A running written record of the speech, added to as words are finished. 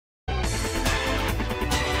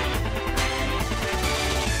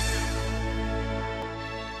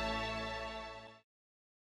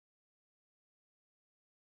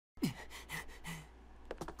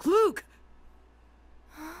Klug!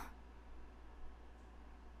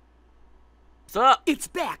 What's up? It's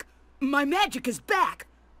back! My magic is back!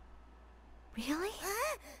 Really?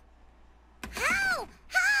 How?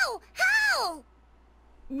 How?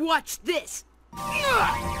 Watch this!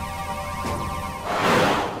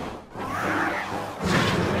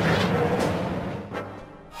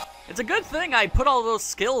 It's a good thing I put all those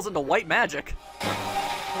skills into white magic.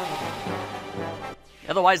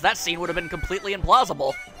 Otherwise, that scene would have been completely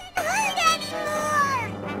implausible. Hurt anymore!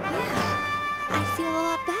 Yeah, I feel a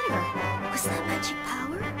lot better. Was that magic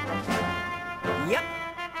power? Yep.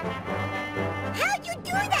 How'd you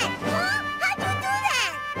do that, huh? How'd you do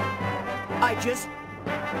that? I just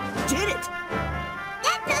did it!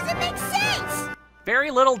 That doesn't make sense!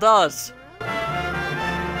 Very little does. I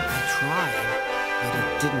tried, but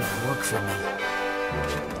it didn't work for me.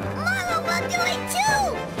 Mama will do it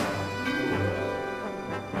too!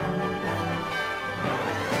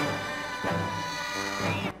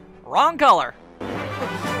 Wrong color. Ew.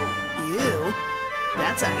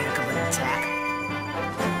 That's a heck of an attack.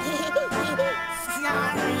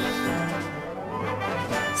 Sorry.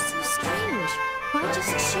 So strange. Why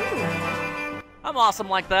just chew? I'm awesome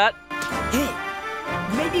like that. Hey,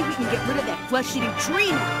 maybe we can get rid of that flesh-eating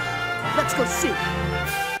tree now. Let's go see.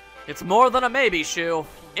 It's more than a maybe, Shu.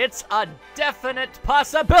 It's a definite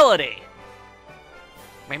possibility.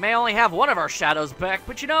 We may only have one of our shadows back,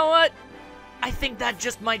 but you know what? I think that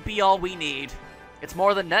just might be all we need. It's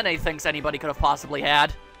more than Nene thinks anybody could have possibly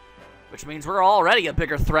had. Which means we're already a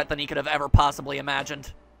bigger threat than he could have ever possibly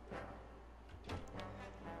imagined.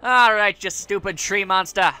 Alright, you stupid tree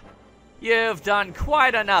monster. You've done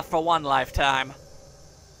quite enough for one lifetime.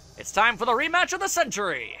 It's time for the rematch of the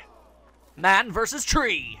century. Man versus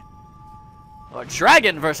tree. Or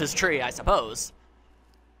dragon versus tree, I suppose.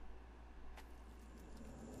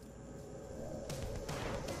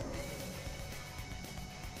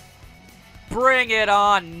 Bring it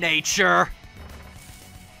on, nature.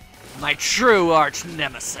 My true arch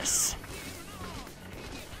nemesis.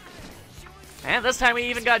 And this time we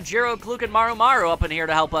even got Jiro, Kluk, and Maru Maru up in here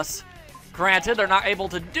to help us. Granted, they're not able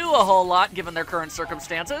to do a whole lot given their current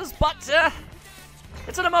circumstances, but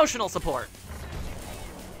it's an emotional support.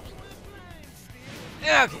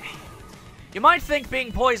 Okay. You might think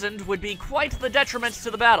being poisoned would be quite the detriment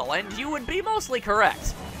to the battle, and you would be mostly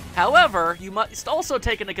correct. However, you must also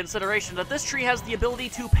take into consideration that this tree has the ability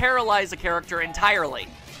to paralyze a character entirely.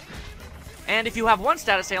 And if you have one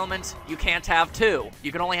status ailment, you can't have two.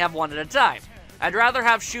 You can only have one at a time. I'd rather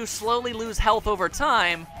have Shu slowly lose health over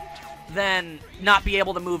time than not be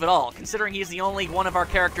able to move at all, considering he's the only one of our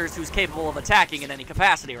characters who's capable of attacking in any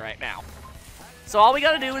capacity right now. So all we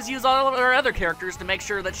gotta do is use all of our other characters to make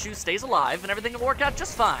sure that Shu stays alive and everything will work out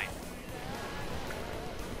just fine.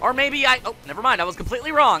 Or maybe oh, never mind, I was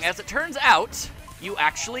completely wrong. As it turns out, you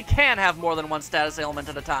actually can have more than one status ailment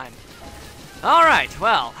at a time. Alright,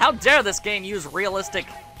 well, how dare this game use realistic,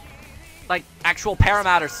 like, actual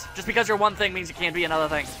parameters. Just because you're one thing means you can't be another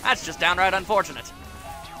thing. That's just downright unfortunate.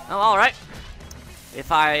 Oh, alright.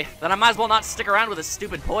 Then I might as well not stick around with this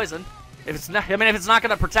stupid poison. If it's not, if it's not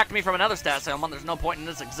gonna protect me from another status ailment, there's no point in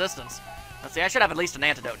its existence. Let's see, I should have at least an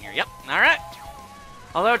antidote in here. Yep, alright.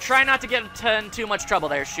 Although, try not to get in too much trouble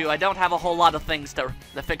there, Shu. I don't have a whole lot of things to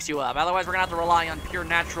fix you up. Otherwise, we're gonna have to rely on pure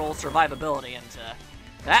natural survivability, and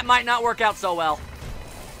that might not work out so well.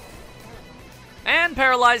 And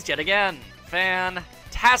paralyzed yet again.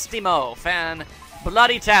 Fan-tastimo.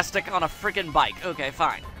 Fan-bloody-tastic on a freaking bike. Okay,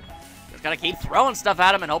 fine. Just gotta keep throwing stuff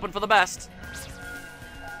at him and hoping for the best.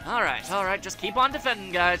 Alright, just keep on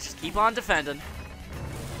defending, guys. Just keep on defending.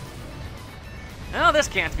 Oh, this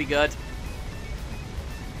can't be good.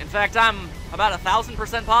 In fact, I'm about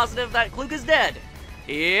 1,000% positive that Kluk is dead.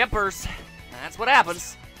 Yepers. That's what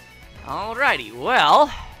happens. Alrighty,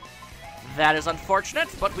 well, that is unfortunate,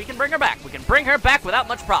 but we can bring her back. We can bring her back without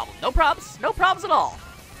much problem. No problems at all.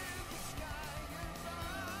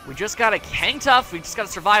 We just gotta hang tough. We just gotta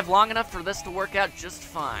survive long enough for this to work out just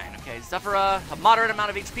fine. Okay, Zephyra, a moderate amount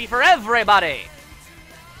of HP for everybody.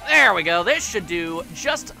 There we go. This should do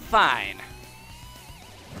just fine.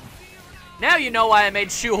 Now you know why I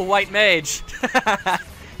made Shu a white mage.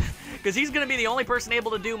 Because he's gonna be the only person able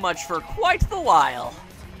to do much for quite the while.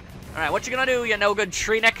 Alright, what you gonna do, you no-good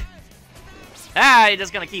tree-nick? Ah, you're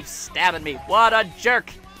just gonna keep stabbing me. What a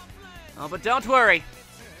jerk. Oh, but don't worry.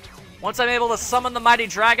 Once I'm able to summon the mighty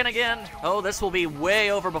dragon again, oh, this will be way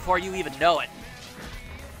over before you even know it.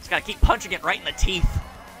 Just gotta keep punching it right in the teeth.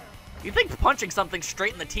 You'd think punching something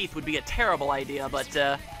straight in the teeth would be a terrible idea, but,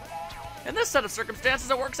 in this set of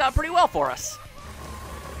circumstances, it works out pretty well for us.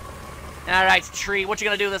 Alright, tree, what you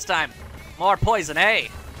gonna do this time? More poison, hey?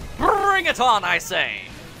 Bring it on, I say.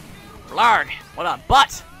 Blarg, what a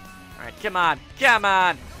butt. All right, come on, come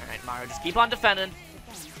on. All right, Mario, just keep on defending.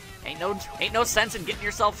 Ain't no sense in getting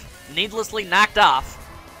yourself needlessly knocked off.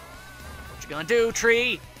 What you gonna do,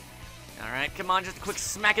 Tree? All right, come on, just a quick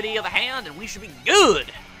smackity of the hand, and we should be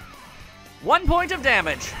good. 1 point of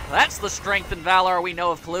damage. That's the strength and valor we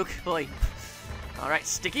know of Kluk. Boy. All right,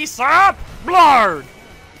 sticky syrup, Blard,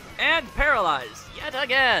 and paralyzed yet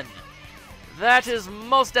again. That is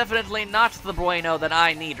most definitely not the bueno that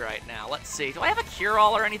I need right now. Let's see. Do I have a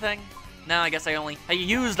cure-all or anything? No, I guess I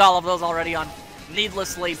used all of those already on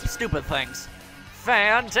needlessly stupid things.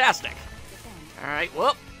 Fantastic. All right,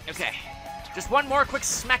 whoop. Okay. Just one more quick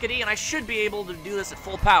smackity, and I should be able to do this at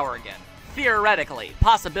full power again. Theoretically.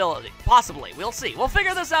 Possibly. We'll see. We'll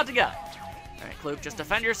figure this out together. All right, Kluk, just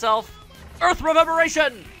defend yourself. Earth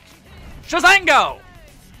Reverberation! Shazango!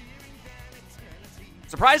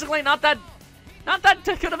 Surprisingly, not that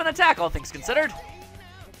good of an attack, all things considered.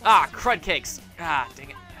 Ah, crud cakes. Ah, dang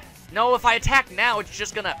it. No, if I attack now, it's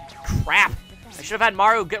just gonna... Crap. I should have had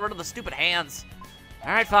Mario get rid of the stupid hands.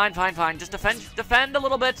 Alright, fine. Just defend a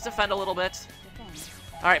little bit,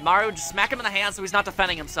 Alright, Mario, just smack him in the hand so he's not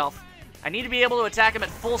defending himself. I need to be able to attack him at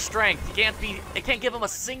full strength. It can't give him a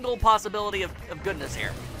single possibility of goodness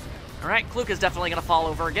here. Alright, Kluk is definitely gonna fall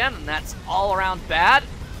over again, and that's all around bad.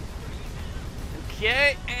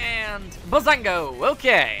 Okay, and Bazango.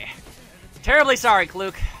 Okay. Terribly sorry,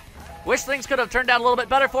 Kluk. Wish things could have turned out a little bit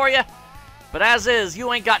better for you, but as is,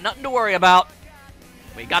 you ain't got nothing to worry about.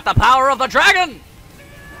 We got the power of the dragon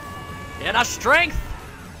in our strength.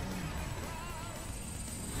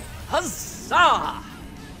 Huzzah!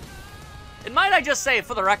 And might I just say,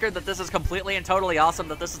 for the record, that this is completely and totally awesome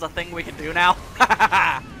that this is a thing we can do now?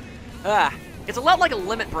 It's a lot like a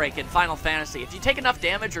limit break in Final Fantasy. If you take enough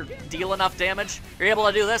damage or deal enough damage, you're able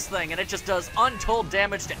to do this thing, and it just does untold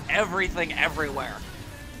damage to everything everywhere.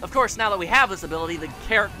 Of course, now that we have this ability,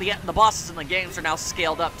 the bosses in the games are now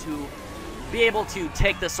scaled up to be able to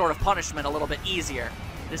take this sort of punishment a little bit easier.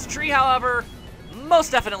 This tree, however,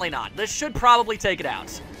 most definitely not. This should probably take it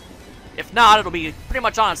out. If not, it'll be pretty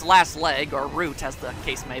much on its last leg, or root, as the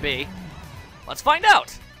case may be. Let's find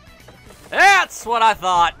out. That's what I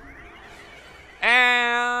thought.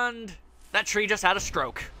 And that tree just had a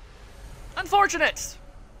stroke. Unfortunate.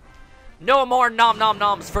 No more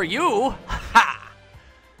nom-nom-noms for you. Ha!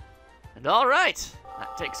 And alright,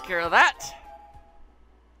 that takes care of that.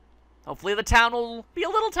 Hopefully the town will be a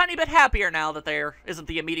little tiny bit happier now that there isn't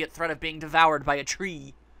the immediate threat of being devoured by a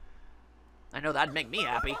tree. I know that'd make me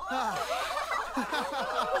happy.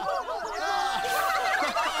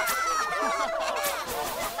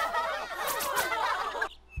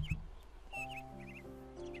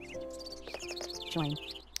 Join.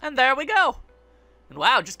 And there we go. And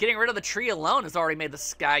wow, just getting rid of the tree alone has already made the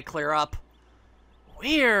sky clear up.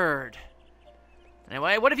 Weird.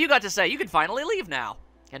 Anyway, what have you got to say? You can finally leave now.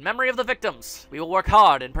 In memory of the victims, we will work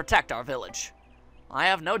hard and protect our village. I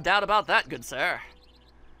have no doubt about that, good sir.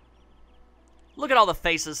 Look at all the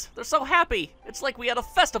faces. They're so happy. It's like we had a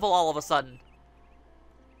festival all of a sudden.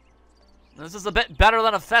 This is a bit better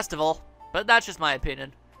than a festival, but that's just my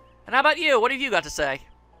opinion. And how about you? What have you got to say?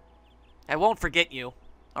 I won't forget you,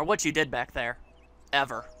 or what you did back there.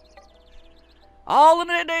 Ever. All in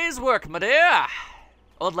a day's work, my dear.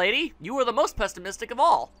 Old lady, you were the most pessimistic of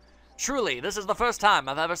all. Truly, this is the first time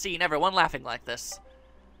I've ever seen everyone laughing like this.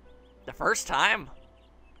 The first time?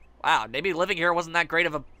 Wow, maybe living here wasn't that great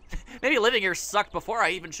of a... maybe living here sucked before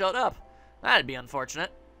I even showed up. That'd be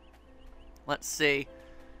unfortunate. Let's see.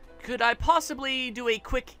 Could I possibly do a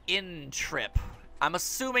quick in trip? I'm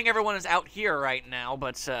assuming everyone is out here right now,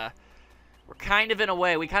 but we're kind of in a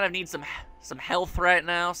way. We kind of need some health right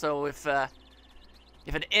now, so if an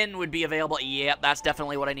inn would be available, yep, that's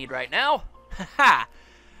definitely what I need right now. Haha.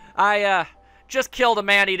 I just killed a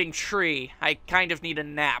man-eating tree. I kind of need a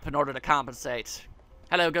nap in order to compensate.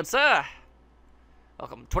 Hello, good sir.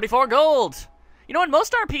 Welcome. 24 gold. You know, in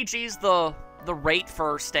most RPGs, the rate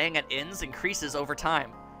for staying at inns increases over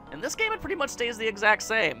time. In this game, it pretty much stays the exact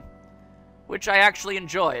same, which I actually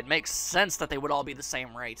enjoy. It makes sense that they would all be the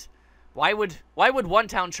same rate. Why would one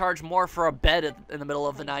town charge more for a bed in the middle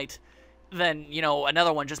of the night than, you know,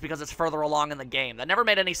 another one just because it's further along in the game? That never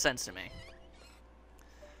made any sense to me.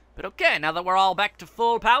 But okay, now that we're all back to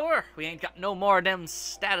full power, we ain't got no more of them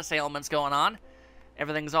status ailments going on.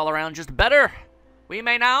 Everything's all around just better. We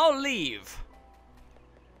may now leave.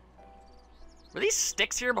 Were these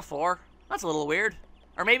sticks here before? That's a little weird.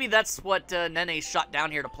 Or maybe that's what Nene shot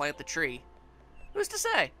down here to plant the tree. Who's to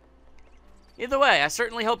say? Either way, I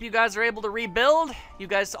certainly hope you guys are able to rebuild. You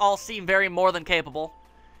guys all seem very more than capable.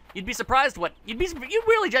 You'd be surprised you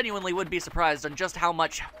really genuinely would be surprised on just how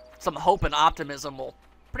much some hope and optimism will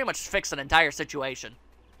pretty much fix an entire situation.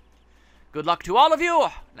 Good luck to all of you.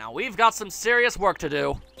 Now we've got some serious work to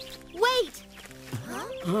do. Wait!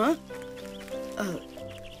 Huh?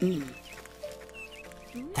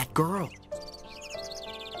 That girl.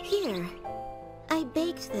 Here. I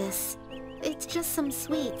baked this. It's just some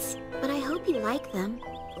sweets, but I hope you like them.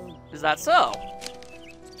 Is that so?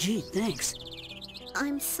 Gee, thanks.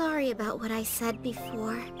 I'm sorry about what I said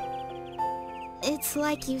before. It's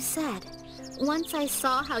like you said. Once I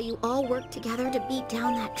saw how you all worked together to beat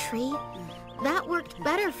down that tree, that worked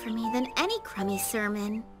better for me than any crummy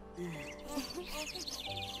sermon.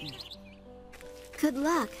 Good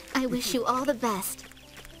luck. I wish you all the best.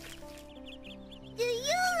 Do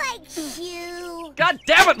you like Shu? God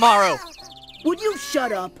damn it, Maru! Would you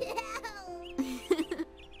shut up?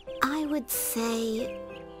 I would say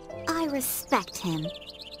I respect him.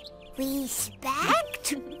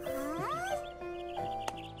 Respect?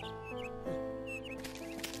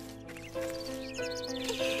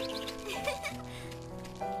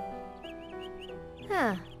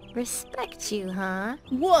 Huh. Respect you, huh?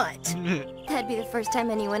 What? That'd be the first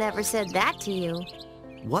time anyone ever said that to you.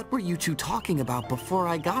 What were you two talking about before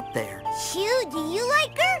I got there? Shu, do you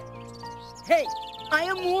like her? Hey, I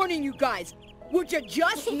am warning you guys. Would you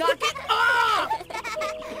just knock it off?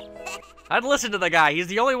 I'd listen to the guy. He's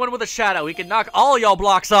the only one with a shadow. He can knock all y'all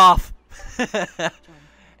blocks off.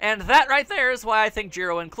 And that right there is why I think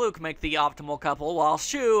Jiro and Kluk make the optimal couple, while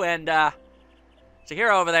Shu and,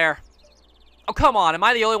 Chihiro over there. Oh, come on. Am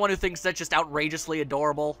I the only one who thinks that's just outrageously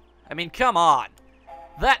adorable? I mean, come on.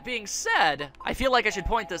 That being said, I feel like I should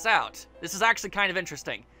point this out. This is actually kind of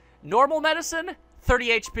interesting. Normal medicine,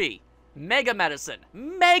 30 HP. Mega medicine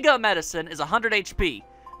is 100 HP.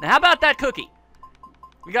 Now, how about that cookie?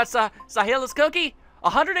 We got Sahila's cookie,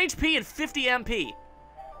 100 HP and 50 MP.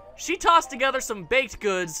 She tossed together some baked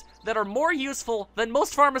goods that are more useful than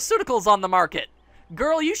most pharmaceuticals on the market.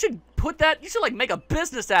 Girl, you should like make a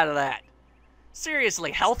business out of that.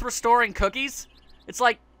 Seriously, health restoring cookies? It's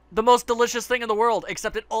like the most delicious thing in the world,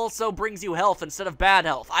 except it also brings you health instead of bad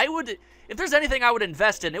health. If there's anything I would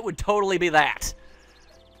invest in, it would totally be that.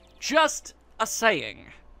 Just a saying.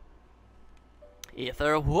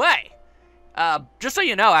 Either way. Just so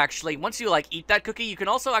you know, actually, once you, like, eat that cookie, you can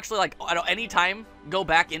also actually, like, at any time go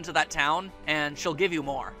back into that town, and she'll give you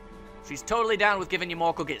more. She's totally down with giving you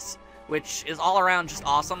more cookies, which is all around just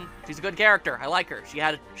awesome. She's a good character. I like her. She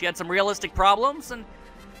had some realistic problems, and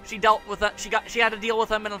she dealt with that. She had to deal with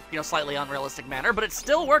them in a, slightly unrealistic manner, but it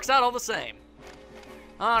still works out all the same.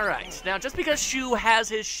 All right. Now, just because Shu has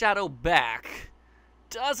his shadow back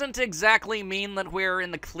doesn't exactly mean that we're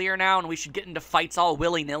in the clear now and we should get into fights all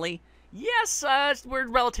willy-nilly. Yes, we're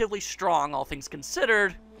relatively strong, all things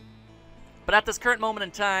considered, but at this current moment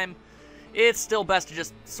in time, it's still best to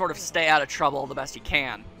just sort of stay out of trouble the best you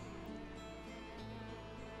can.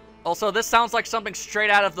 Also, this sounds like something straight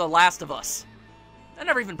out of The Last of Us. I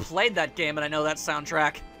never even played that game, and I know that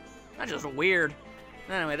soundtrack. That's just weird.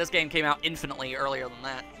 Anyway, this game came out infinitely earlier than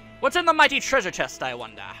that. What's in the mighty treasure chest, I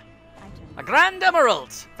wonder? A grand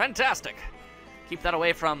emerald! Fantastic. Keep that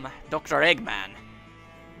away from Dr. Eggman.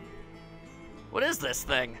 What is this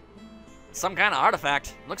thing? It's some kind of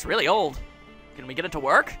artifact. It looks really old. Can we get it to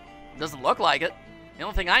work? It doesn't look like it. The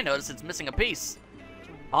only thing I noticed is it's missing a piece.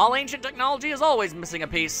 All ancient technology is always missing a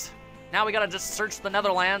piece. Now we gotta just search the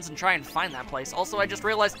Netherlands and try and find that place. Also, I just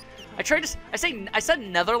realized I said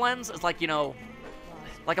Netherlands as like,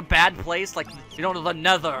 like a bad place, like, the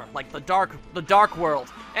nether, like the dark world.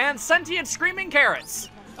 And sentient screaming carrots.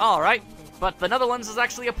 All right. But the Netherlands is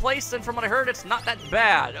actually a place, and from what I heard, it's not that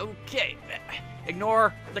bad. Okay.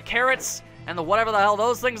 Ignore the carrots and the whatever the hell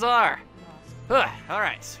those things are.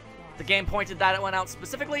 Alright. The game pointed that one out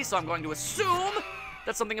specifically, so I'm going to assume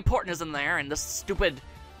that something important is in there, and this stupid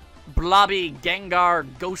blobby Gengar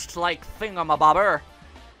ghost-like thingamabobber,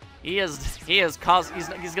 he's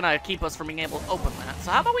gonna keep us from being able to open that. So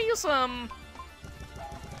how about we use some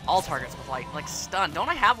all targets with like stun? Don't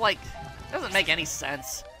I have it doesn't make any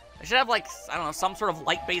sense. I should have, I don't know, some sort of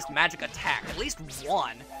light-based magic attack. At least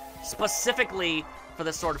one. Specifically for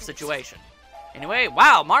this sort of situation. Anyway,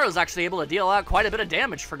 wow, Maru's actually able to deal out quite a bit of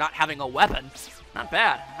damage for not having a weapon. Not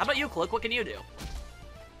bad. How about you, Kluk? What can you do?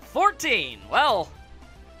 14! Well,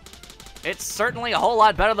 it's certainly a whole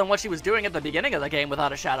lot better than what she was doing at the beginning of the game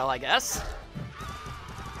without a shadow, I guess.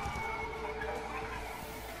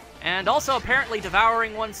 And also, apparently,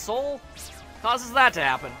 devouring one's soul causes that to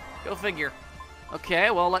happen. Go figure.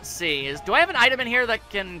 Okay, well, let's see. Do I have an item in here that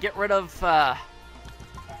can get rid of,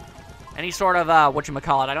 any sort of,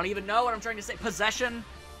 whatchamacallit? I don't even know what I'm trying to say. Possession?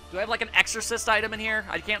 Do I have like an exorcist item in here?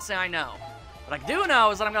 I can't say I know. What I do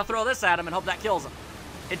know is that I'm gonna throw this at him and hope that kills him.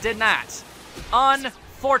 It did not.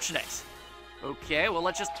 Unfortunate. Okay, well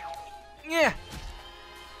let's just... Yeah.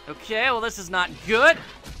 Okay, well this is not good.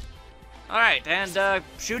 Alright, and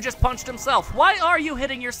Shu just punched himself. Why are you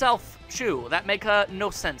hitting yourself, Shu? That make no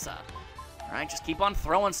sense. Alright, just keep on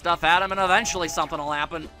throwing stuff at him and eventually something will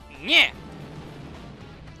happen. Yeah.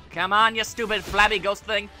 Come on, you stupid flabby ghost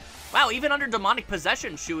thing. Wow, even under demonic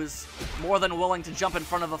possession, Shu is more than willing to jump in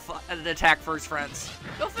front of an attack for his friends.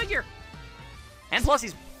 Go figure. And plus,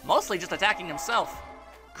 he's mostly just attacking himself.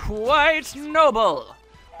 Quite noble.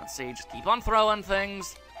 Let's see, just keep on throwing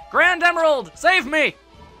things. Grand Emerald, save me!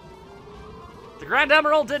 The Grand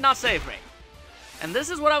Emerald did not save me. And this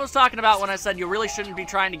is what I was talking about when I said you really shouldn't be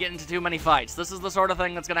trying to get into too many fights. This is the sort of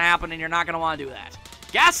thing that's going to happen, and you're not going to want to do that.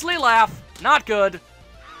 Ghastly laugh, not good.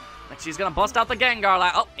 Like she's gonna bust out the Gengar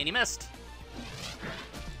laugh. Oh, and he missed.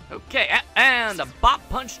 Okay, and a bop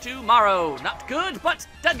punch to Maro. Not good, but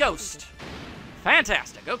dead ghost.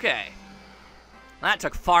 Fantastic, okay. That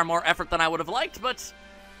took far more effort than I would have liked, but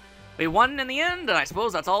we won in the end, and I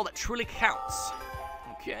suppose that's all that truly counts.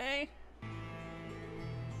 Okay.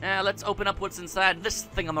 Now let's open up what's inside this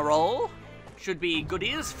thingamaroll. Should be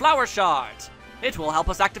goodies. Flower shards. It will help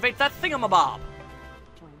us activate that thingamabob.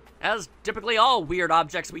 As typically all weird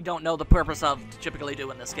objects we don't know the purpose of typically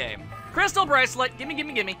do in this game. Crystal bracelet, gimme,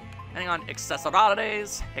 gimme, gimme. Hang on,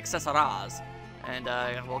 accessories. And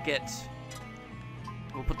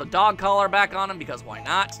we'll put the dog collar back on him because why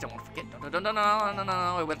not? Don't want to forget,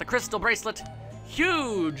 no. With the crystal bracelet,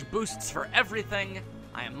 huge boosts for everything.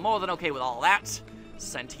 I am more than okay with all that.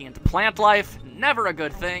 Sentient plant life, never a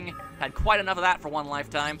good thing. Had quite enough of that for one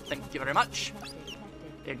lifetime. Thank you very much.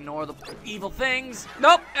 Ignore the evil things.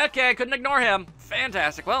 Nope, okay, I couldn't ignore him.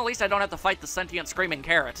 Fantastic. Well, at least I don't have to fight the sentient screaming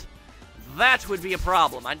carrot. That would be a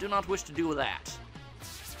problem. I do not wish to do that.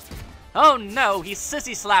 Oh no, he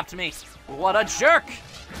sissy slapped me. What a jerk.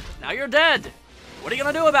 Now you're dead. What are you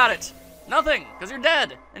gonna do about it? Nothing, because you're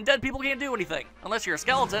dead. And dead people can't do anything. Unless you're a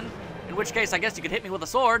skeleton. In which case, I guess you could hit me with a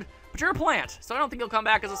sword. But you're a plant, so I don't think you'll come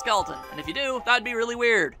back as a skeleton. And if you do, that'd be really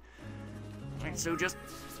weird. Alright, so just...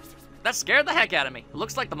 That scared the heck out of me. It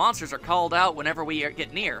looks like the monsters are called out whenever we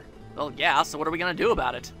get near. Well, yeah, so what are we gonna do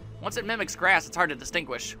about it? Once it mimics grass, it's hard to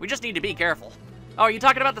distinguish. We just need to be careful. Oh, are you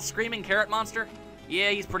talking about the screaming carrot monster? Yeah,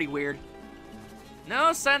 he's pretty weird.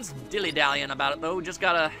 No sense dilly-dallying about it, though. Just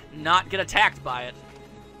gotta not get attacked by it.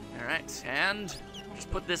 Alright, and just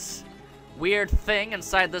put this weird thing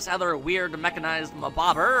inside this other weird mechanized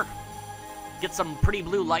mabobber. Get some pretty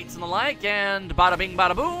blue lights and the like, and bada bing,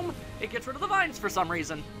 bada boom, it gets rid of the vines for some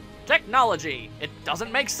reason. Technology. It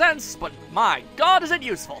doesn't make sense, but my god, is it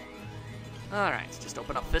useful. Alright, just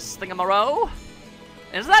open up this thingamarow.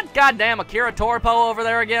 Is that goddamn Akira Torpo over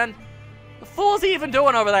there again? The fool's he even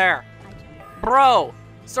doing over there? Bro,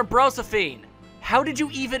 Sir Brosephine, how did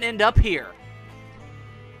you even end up here?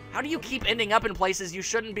 How do you keep ending up in places you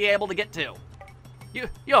shouldn't be able to get to? You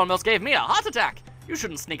almost gave me a heart attack. You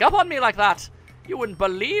shouldn't sneak up on me like that. You wouldn't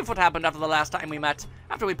believe what happened after the last time we met.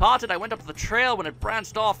 After we parted, I went up the trail when it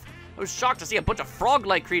branched off. I was shocked to see a bunch of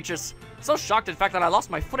frog-like creatures. So shocked, in fact, that I lost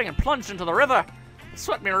my footing and plunged into the river. It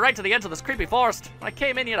swept me right to the edge of this creepy forest. When I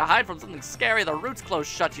came in here to hide from something scary, the roots closed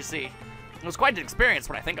shut, you see. It was quite an experience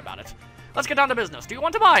when I think about it. Let's get down to business. Do you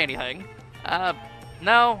want to buy anything?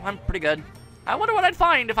 No, I'm pretty good. I wonder what I'd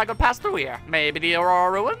find if I could pass through here. Maybe the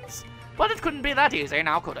Aurora Ruins? But it couldn't be that easy,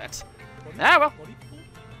 now could it? Ah, well.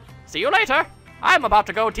 See you later. I'm about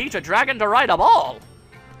to go teach a dragon to ride a ball.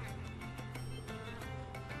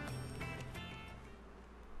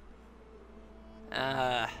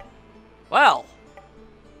 Well,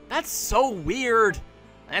 that's so weird.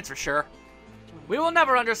 That's for sure. We will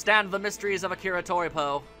never understand the mysteries of Akira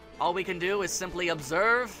Toripo. All we can do is simply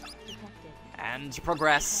observe and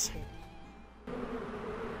progress.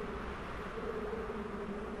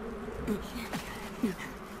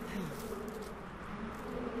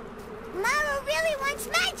 Maru really wants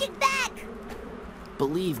magic back!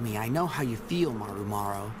 Believe me, I know how you feel,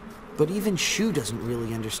 Marumaro. But even Shu doesn't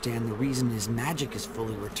really understand the reason his magic is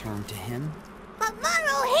fully returned to him. But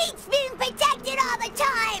Maru hates being protected all the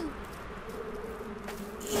time!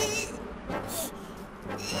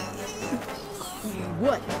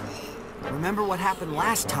 What? Remember what happened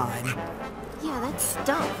last time? Yeah, that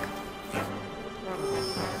stunk.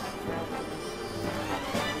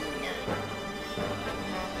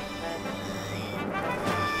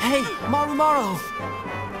 Hey, Marumaro!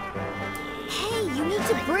 Hey, you need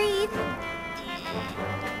to breathe.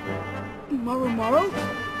 Maru? Maru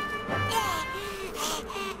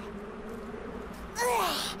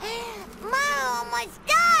almost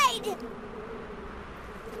died! afraid!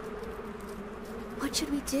 What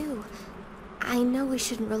should we do? I know we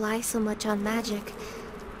shouldn't rely so much on magic,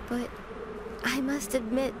 but I must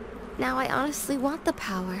admit, now I honestly want the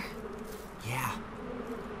power. Yeah.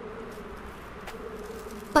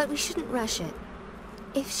 But we shouldn't rush it.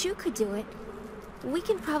 If Shu could do it, we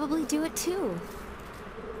can probably do it too.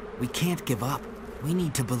 We can't give up. We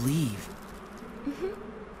need to believe.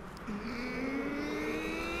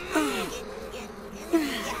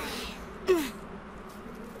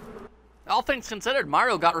 All things considered,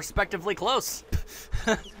 Mario got respectively close.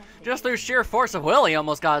 Just through sheer force of will, he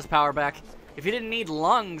almost got his power back. If he didn't need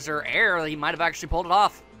lungs or air, he might have actually pulled it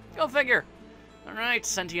off. Go figure. Alright,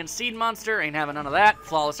 sentient seed monster, ain't having none of that.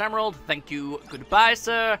 Flawless emerald, thank you, goodbye,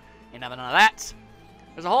 sir. Ain't having none of that.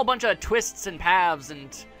 There's a whole bunch of twists and paths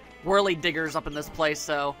and whirly diggers up in this place,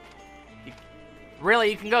 so...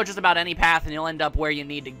 you can go just about any path and you'll end up where you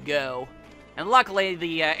need to go. And luckily,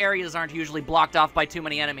 the areas aren't usually blocked off by too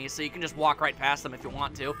many enemies, so you can just walk right past them if you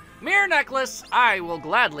want to. Mirror necklace! I will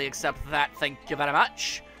gladly accept that, thank you very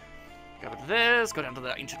much. Go to this, go down to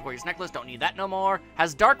the Ancient Warrior's necklace, don't need that no more.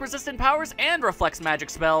 Has dark resistant powers and reflects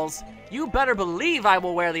magic spells. You better believe I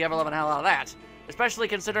will wear the ever-loving hell out of that. Especially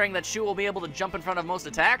considering that Shu will be able to jump in front of most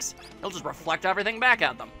attacks. He'll just reflect everything back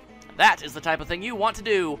at them. That is the type of thing you want to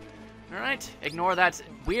do. Alright, ignore that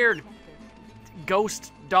weird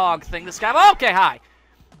ghost dog thing this guy... Okay, hi.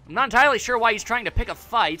 I'm not entirely sure why he's trying to pick a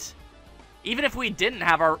fight. Even if we didn't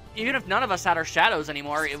have our... Even if none of us had our shadows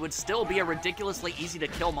anymore, it would still be a ridiculously easy to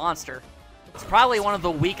kill monster. It's probably one of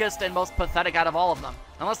the weakest and most pathetic out of all of them.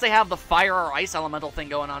 Unless they have the fire or ice elemental thing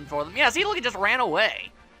going on for them. Yeah, see, look, he just ran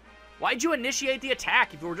away. Why'd you initiate the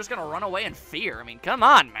attack if you were just gonna run away in fear? I mean, come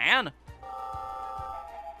on, man.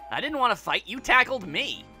 I didn't want to fight. You tackled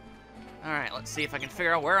me. Alright, let's see if I can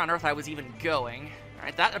figure out where on earth I was even going.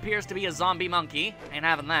 Alright, that appears to be a zombie monkey. Ain't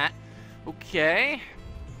having that. Okay.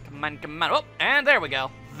 Come on, come on. Oh, and there we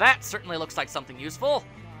go. That certainly looks like something useful.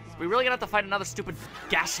 We really gonna have to fight another stupid,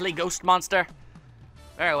 ghastly ghost monster?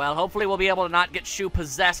 Very well. Hopefully we'll be able to not get Shu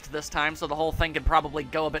possessed this time, so the whole thing can probably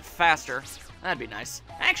go a bit faster. That'd be nice.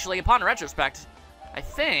 Actually, upon retrospect, I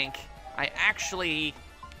think I actually...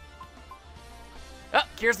 Oh,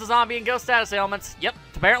 here's the zombie and ghost status ailments. Yep,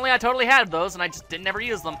 apparently I totally had those, and I just didn't ever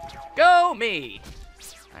use them. Go me!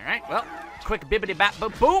 Alright, well, quick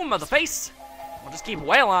bibbidi-bap-boom of the face. We'll just keep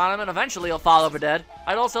wailing on him, and eventually he'll fall over dead.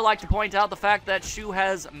 I'd also like to point out the fact that Shu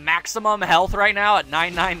has maximum health right now at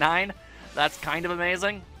 999. That's kind of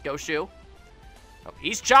amazing. Go, Shu. Oh,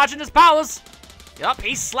 he's charging his powers. Yup,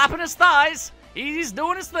 he's slapping his thighs. He's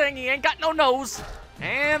doing his thing. He ain't got no nose.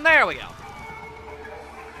 And there we go.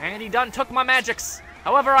 And he done took my magics.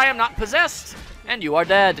 However, I am not possessed, and you are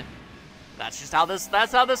dead. That's just how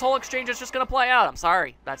that's how this whole exchange is just gonna play out. I'm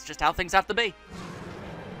sorry. That's just how things have to be.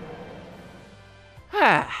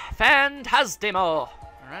 Phantasmo.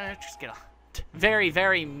 Alright, just get a very,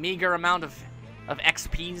 very meager amount of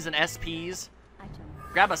XPs and SPs.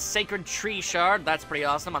 Grab a sacred tree shard. That's pretty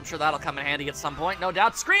awesome. I'm sure that'll come in handy at some point. No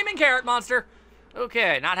doubt. Screaming carrot monster.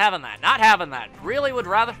 Okay, not having that. Not having that. Really would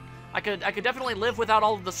rather... I could definitely live without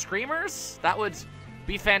all of the screamers. That would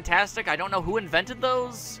be fantastic. I don't know who invented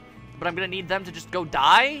those, but I'm gonna need them to just go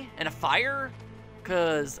die in a fire,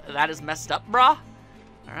 because that is messed up, brah.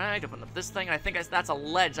 Alright, open up this thing, and I think that's a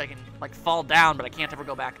ledge. I can, like, fall down, but I can't ever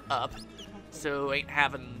go back up. So, ain't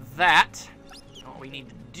having that. What we need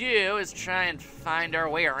to do is try and find our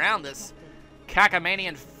way around this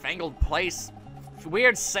cacamanian fangled place.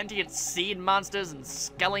 Weird sentient seed monsters and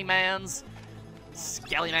skelly-mans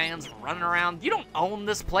running around. You don't own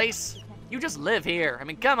this place. You just live here. I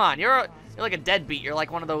mean, come on. You're like a deadbeat. You're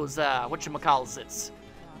like one of those, whatchamacallits.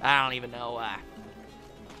 I don't even know,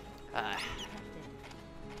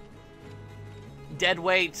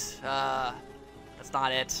 deadweight. That's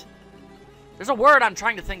not it. There's a word I'm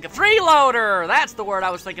trying to think of. Freeloader! That's the word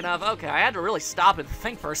I was thinking of. Okay, I had to really stop and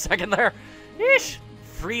think for a second there. Yeesh.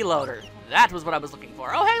 Freeloader. That was what I was looking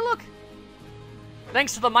for. Oh, hey, look.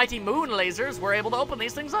 Thanks to the mighty moon lasers, we're able to open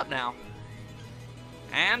these things up now.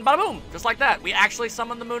 And bada boom, just like that. We actually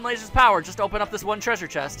summoned the moon laser's power just to open up this one treasure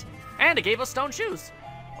chest. And it gave us stone shoes.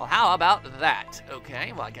 Well, how about that?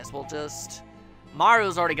 Okay, well, I guess we'll just...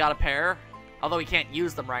 Mario's already got a pair, although he can't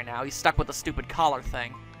use them right now. He's stuck with the stupid collar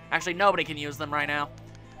thing. Actually, nobody can use them right now.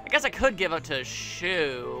 I guess I could give it to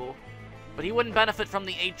Shu, but he wouldn't benefit from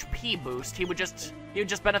the HP boost. He would just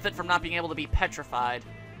benefit from not being able to be petrified.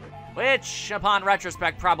 Which, upon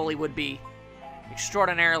retrospect, probably would be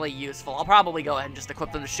extraordinarily useful. I'll probably go ahead and just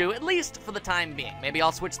equip them to Shu, at least for the time being. Maybe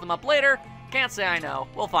I'll switch them up later. Can't say I know.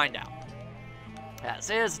 We'll find out. As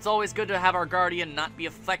is, it's always good to have our Guardian not be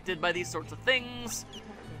affected by these sorts of things.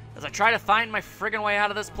 As I try to find my friggin' way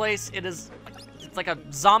out of this place, it's like a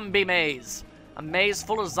zombie maze. A maze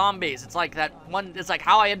full of zombies. It's like that one, it's like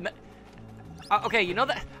How I Admit... okay, you know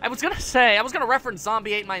that, I was gonna reference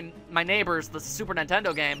Zombie Ate My Neighbors, the Super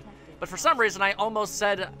Nintendo game, but for some reason I almost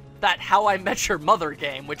said that How I Met Your Mother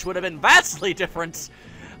game, which would have been vastly different.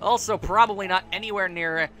 Also, probably not anywhere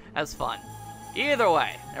near as fun. Either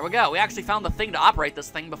way, there we go. We actually found the thing to operate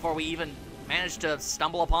this thing before we even managed to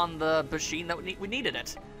stumble upon the machine that we needed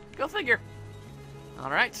it. Go figure.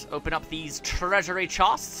 Alright, open up these treasury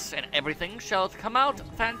chests, and everything shall come out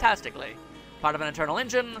fantastically. Part of an internal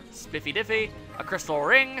engine, spiffy diffy, a crystal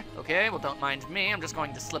ring. Okay, well, don't mind me. I'm just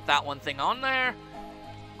going to slip that one thing on there.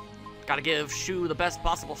 Gotta give Shu the best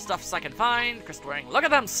possible stuffs I can find. Crystal ring. Look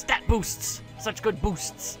at them stat boosts. Such good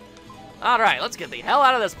boosts. Alright, let's get the hell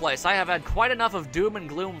out of this place. I have had quite enough of doom and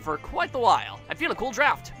gloom for quite the while. I feel a cool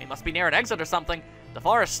draft. We must be near an exit or something. The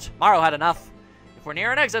forest. Morrow had enough. If we're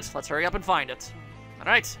near an exit, let's hurry up and find it.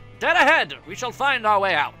 Alright, dead ahead. We shall find our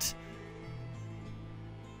way out.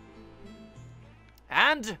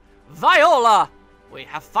 And Viola! We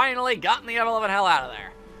have finally gotten the ever-loving hell out of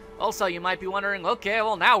there. Also, you might be wondering, okay,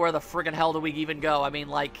 well, now where the friggin' hell do we even go? I mean,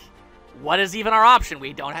 like, what is even our option?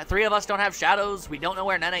 We don't have, 3 of us don't have shadows. We don't know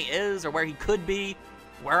where Nene is or where he could be.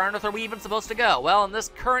 Where on earth are we even supposed to go? Well, in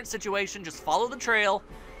this current situation, just follow the trail.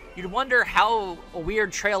 You'd wonder how a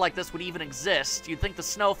weird trail like this would even exist. You'd think the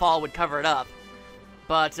snowfall would cover it up.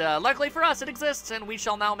 But luckily for us, it exists, and we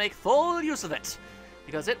shall now make full use of it.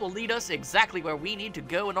 Because it will lead us exactly where we need to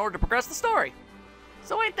go in order to progress the story.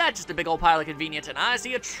 So ain't that just a big old pile of convenient? And I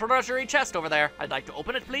see a treasury chest over there. I'd like to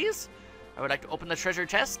open it, please. I would like to open the treasure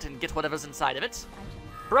chest and get whatever's inside of it.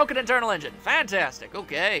 Broken internal engine. Fantastic.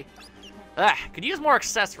 Okay. Could use more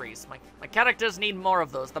accessories. My characters need more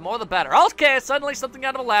of those. The more the better. Okay, suddenly something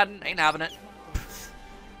out of Aladdin. Ain't having it.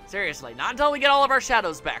 Seriously, not until we get all of our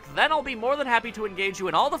shadows back. Then I'll be more than happy to engage you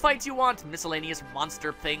in all the fights you want. Miscellaneous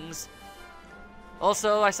monster things.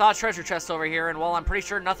 Also, I saw a treasure chest over here, and while I'm pretty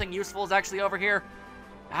sure nothing useful is actually over here,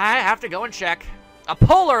 I have to go and check. A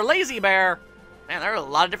polar lazy bear! Man, there are a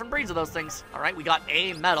lot of different breeds of those things. Alright, we got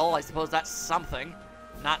a medal. I suppose that's something.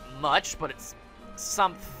 Not much, but it's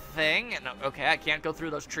something. And okay, I can't go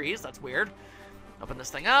through those trees. That's weird. Open this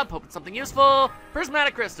thing up. Open something useful.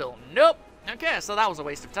 Prismatic crystal. Nope. Okay, so that was a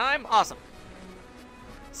waste of time. Awesome.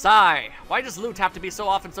 Sigh. Why does loot have to be so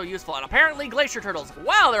often so useful? And apparently glacier turtles.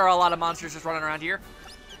 Wow, there are a lot of monsters just running around here.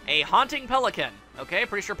 A haunting pelican. Okay,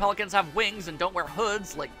 pretty sure pelicans have wings and don't wear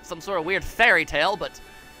hoods, like some sort of weird fairy tale, but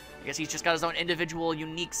I guess he's just got his own individual,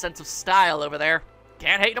 unique sense of style over there.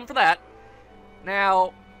 Can't hate him for that.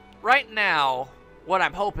 Now, right now, what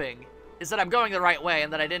I'm hoping is that I'm going the right way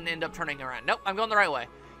and that I didn't end up turning around. Nope, I'm going the right way.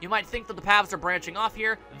 You might think that the paths are branching off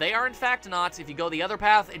here. They are, in fact, not. If you go the other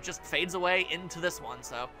path, it just fades away into this one,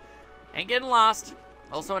 so ain't getting lost.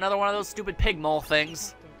 Also, another one of those stupid pig mole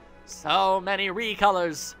things. So many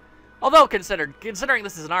recolors. Although, considering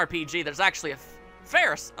this is an RPG, there's actually a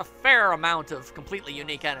fair amount of completely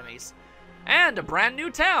unique enemies. And a brand new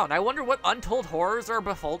town. I wonder what untold horrors are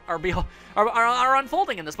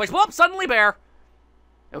unfolding in this place. Whoop, suddenly bear.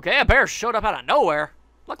 Okay, a bear showed up out of nowhere.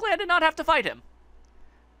 Luckily, I did not have to fight him.